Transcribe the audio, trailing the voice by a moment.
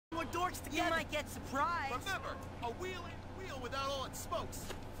works together. You might get surprised. Remember, a wheel ain't a wheel without all its spokes.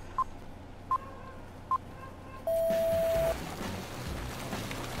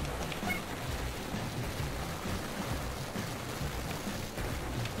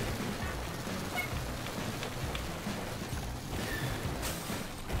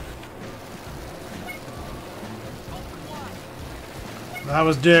 That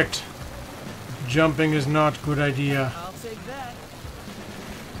was dicked. Jumping is not a good idea. I'll take that.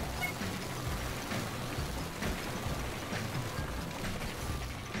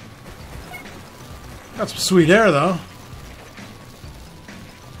 Got some sweet air, though.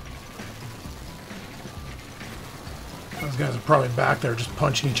 Those guys are probably back there just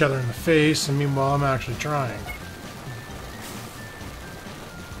punching each other in the face, and meanwhile I'm actually trying.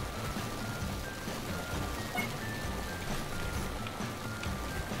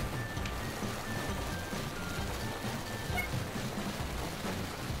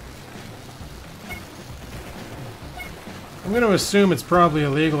 I'm going to assume it's probably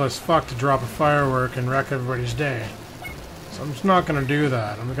illegal as fuck to drop a firework and wreck everybody's day. So I'm just not going to do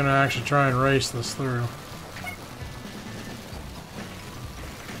that. I'm going to actually try and race this through.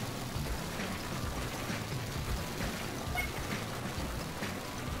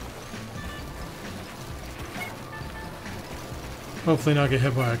 Hopefully not get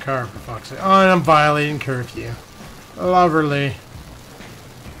hit by a car, for fuck's sake. Oh, and I'm violating curfew. Lovely.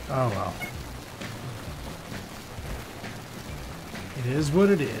 Oh well. It is what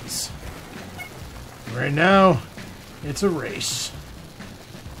it is. Right now, it's a race.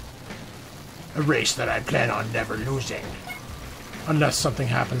 A race that I plan on never losing. Unless something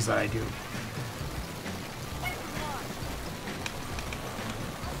happens that I do.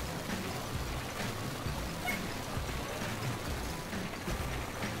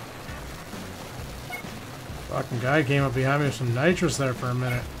 Fucking guy came up behind me with some nitrous there for a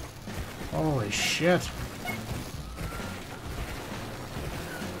minute. Holy shit.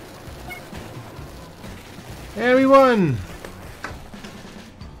 And we won!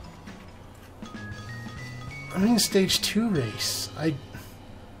 I'm in stage 2 race. I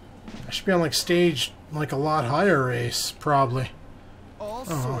should be on like stage, like a lot higher race, probably.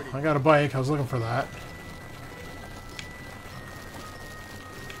 Oh, I got a bike. I was looking for that.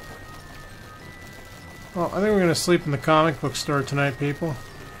 Well, I think we're going to sleep in the comic book store tonight, people.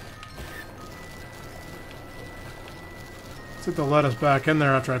 Let's see if they'll let us back in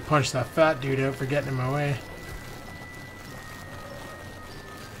there after I punch that fat dude out for getting in my way.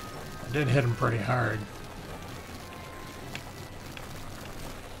 I did hit him pretty hard.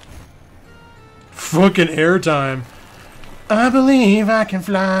 Fucking airtime. I believe I can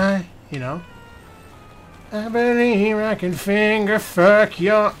fly. You know? I believe I can finger fuck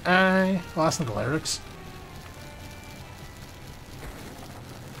your eye. Well, that's not the lyrics.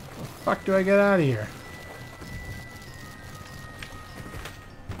 How the fuck do I get out of here?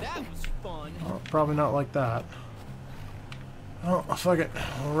 That was fun. Oh, probably not like that. Oh, fuck it.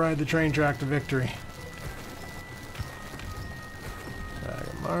 We'll ride the train track to victory. Bag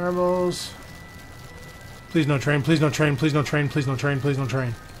of marbles. Please no train, please no train, please no train, please no train, please no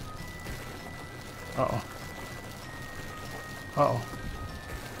train. Uh-oh. Uh-oh.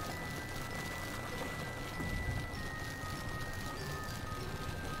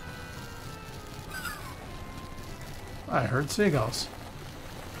 I heard seagulls.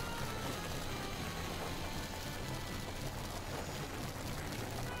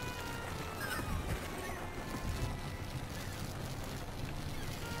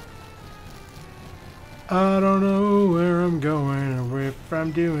 I don't know where I'm going or if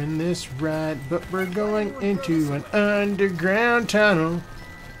I'm doing this right, but we're going into an underground tunnel.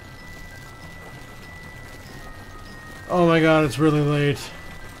 Oh my god, it's really late.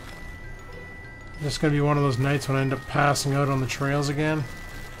 This is going to be one of those nights when I end up passing out on the trails again.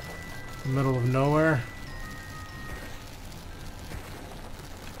 In the middle of nowhere.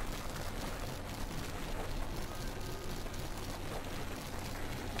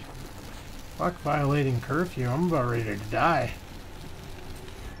 Fuck violating curfew. I'm about ready to die.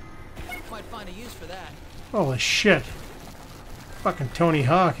 Might find a use for that. Holy shit. Fucking Tony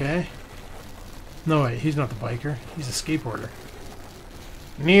Hawk, eh? No, wait, he's not the biker. He's a skateboarder.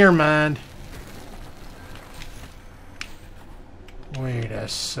 Near mind. Wait a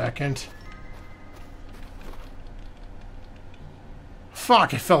second.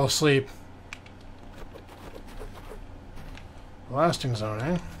 Fuck, I fell asleep. Blasting zone,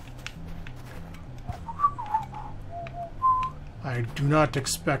 eh? I do not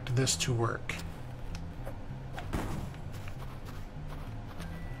expect this to work.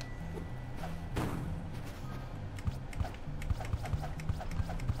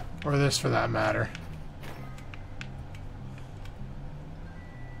 Or this, for that matter.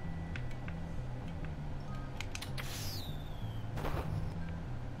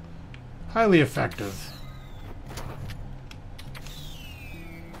 Highly effective.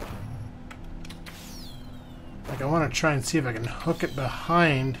 Like, I want to try and see if I can hook it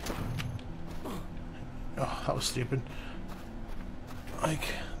behind. Oh, that was stupid. Like,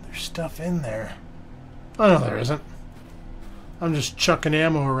 there's stuff in there. Oh, no, there isn't. I'm just chucking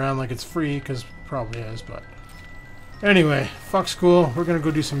ammo around like it's free, because it probably is, but... Anyway, fuck school. We're gonna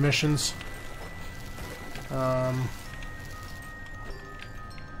go do some missions.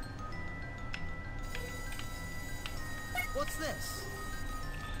 What's this?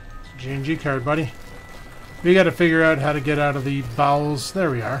 G&G card, buddy. We gotta figure out how to get out of the bowels. There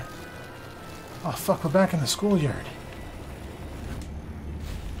we are. Oh, fuck, we're back in the schoolyard.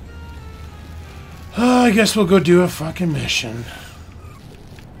 I guess we'll go do a fucking mission.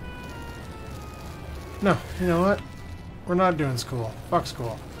 No, you know what? We're not doing school. Fuck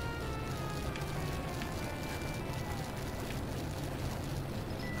school.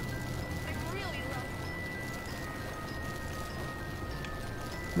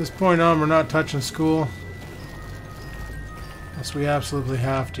 From this point on, we're not touching school. Unless we absolutely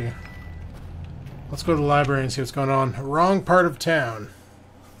have to. Let's go to the library and see what's going on. Wrong part of town.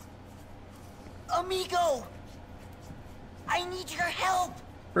 Amigo! I need your help!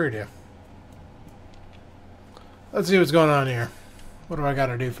 Where do? Let's see what's going on here. What do I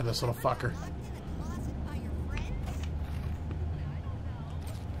gotta do for this little fucker?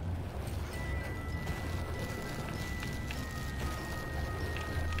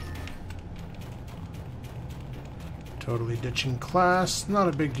 Totally ditching class. Not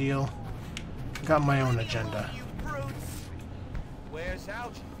a big deal. Got my own agenda. Where's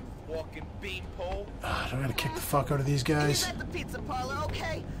Algie? Walking beanpole. Do I gotta kick the fuck out of these guys? He's at the pizza parlor,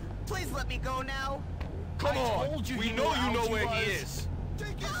 okay? Please let me go now. Come on, told you we you know knew you know Algie where was. he is.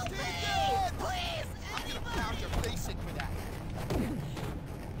 Help me! Please! I'm gonna pound your face in for that.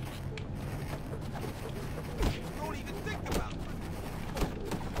 Don't even think about it.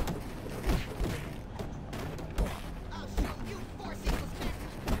 I'll show you force equals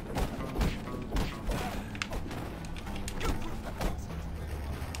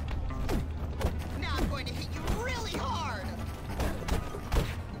now I'm going to hit you really hard!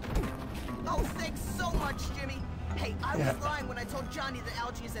 Oh, thanks so much, Jimmy. Hey, I Yeah. was lying when I told Johnny that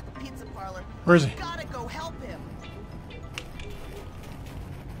Algie is at the pizza parlor. Where is he? Gotta go help him.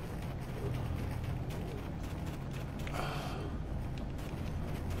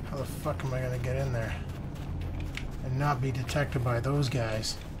 How the fuck am I gonna get in there? And not be detected by those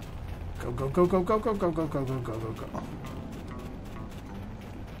guys? Go, go, go, go, go, go, go, go, go, go, go, go, go.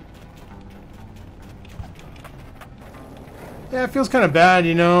 Yeah, it feels kind of bad,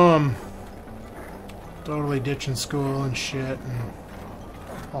 you know. I'm totally ditching school and shit and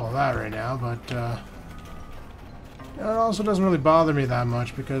all that right now, but it also doesn't really bother me that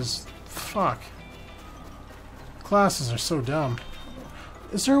much because, fuck, classes are so dumb.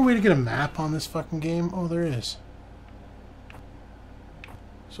 Is there a way to get a map on this fucking game? Oh, there is.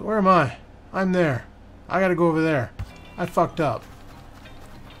 So where am I? I'm there. I gotta go over there. I fucked up.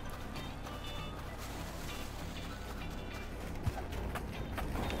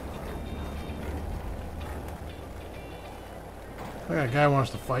 I think a guy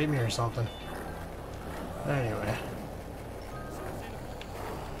wants to fight me or something. Anyway.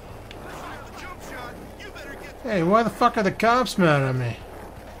 Hey, why the fuck are the cops mad at me?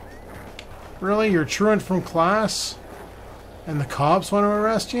 Really? You're truant from class? And the cops want to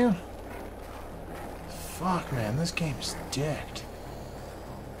arrest you? Fuck, man, this game's dicked.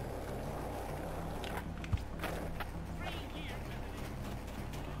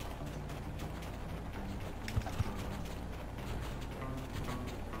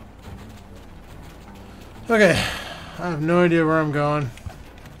 Okay, I have no idea where I'm going.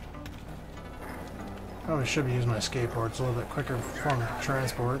 Probably should be using my skateboard. It's a little bit quicker form of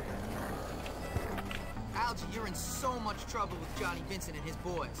transport. Algie, you're in so much trouble with Johnny Vincent and his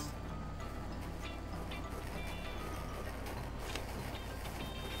boys.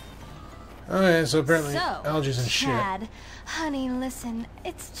 Okay, so apparently So, Algie's in shit. Chad, honey, listen,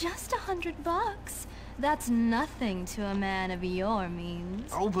 it's just $100. That's nothing to a man of your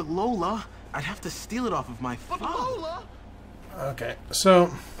means. Oh, but Lola, I'd have to steal it off of my But phone. Lola! Okay, so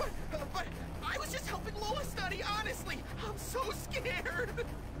But I was just helping Lola study, honestly. I'm so scared.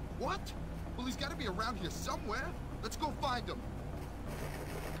 What? Well, he's got to be around here somewhere. Let's go find him.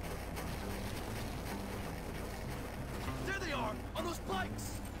 There they are, on those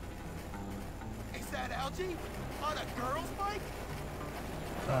bikes. Is that Algie? On a girl's bike?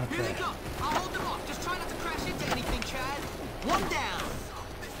 Here they come. I'll hold them off. Just try not to crash into anything, Chad. One down.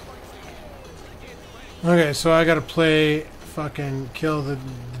 Okay, so I gotta play fucking kill the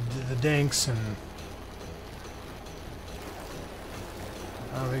dinks and...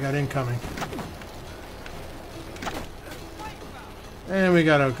 Oh, we got incoming. And we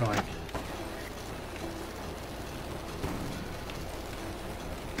got outgoing.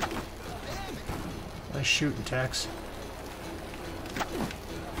 Nice shooting, Tex.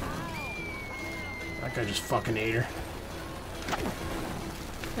 That guy just fucking ate her.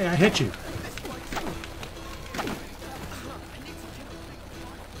 Hey, I hit you.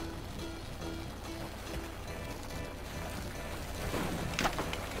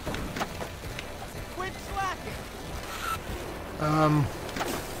 Quit slacking.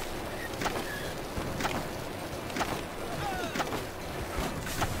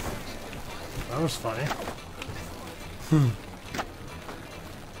 That was funny.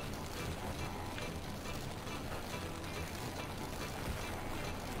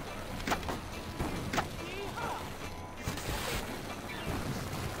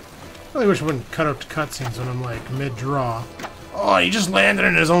 I really wish it wouldn't cut out to cutscenes when I'm like mid-draw. Oh, he just landed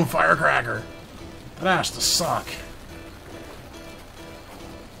in his own firecracker. That has to suck.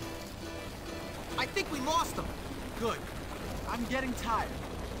 I think we lost them. Good. I'm getting tired.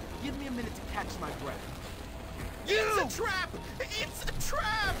 Give me a minute to catch my breath. It's a trap! It's a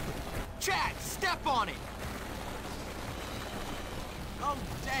trap! Chad, step on it! Oh,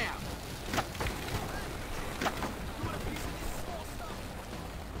 damn!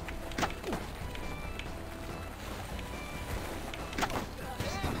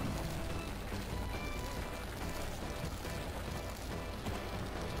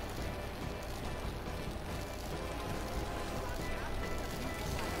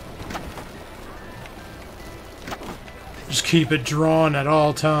 Just keep it drawn at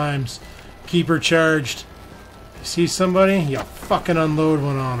all times. Keep her charged. You see somebody? You fucking unload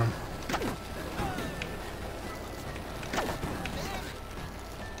one on them.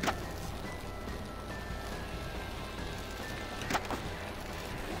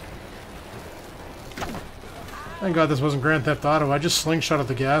 Thank God this wasn't Grand Theft Auto. I just slingshot at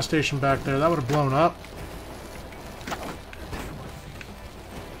the gas station back there. That would have blown up.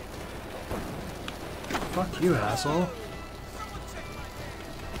 Fuck you, asshole.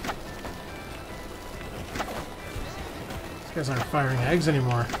 These guys aren't firing eggs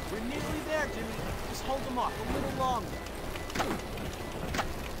anymore. We're nearly there, Jimmy. Just hold them off a little longer.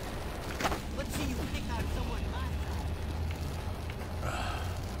 Let's see you pick out someone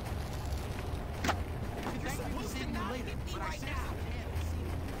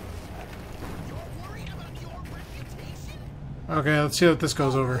Okay, let's see what this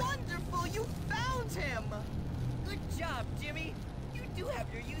goes over. Wonderful, you found him! Good job, Jimmy. You do have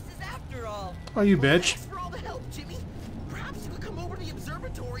your uses after all. Oh, you bitch. Thanks for all the help, Jimmy. Perhaps you could come over to the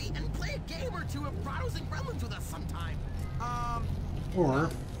observatory and play a game or two of Prados and Gremlins with us sometime. Or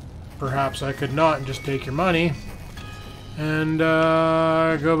perhaps I could not and just take your money and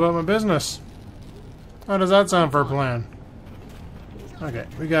go about my business. How does that sound for a plan? Okay,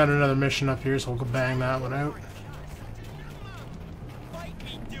 we got another mission up here, so we'll go bang that one out. Fight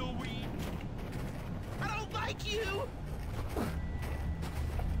me, Dillweed. I don't like you.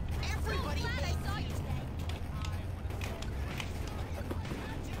 Everybody hates you.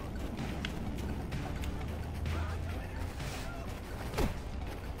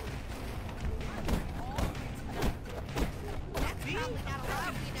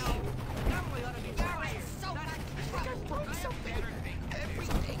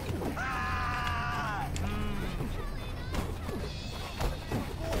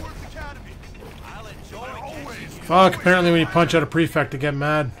 Fuck, apparently when you punch out a prefect to get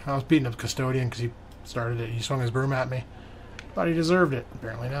mad. I was beating up Custodian because he started it. He swung his broom at me. Thought he deserved it.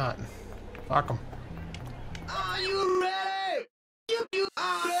 Apparently not. Fuck him. Are you ready? You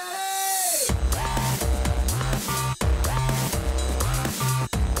are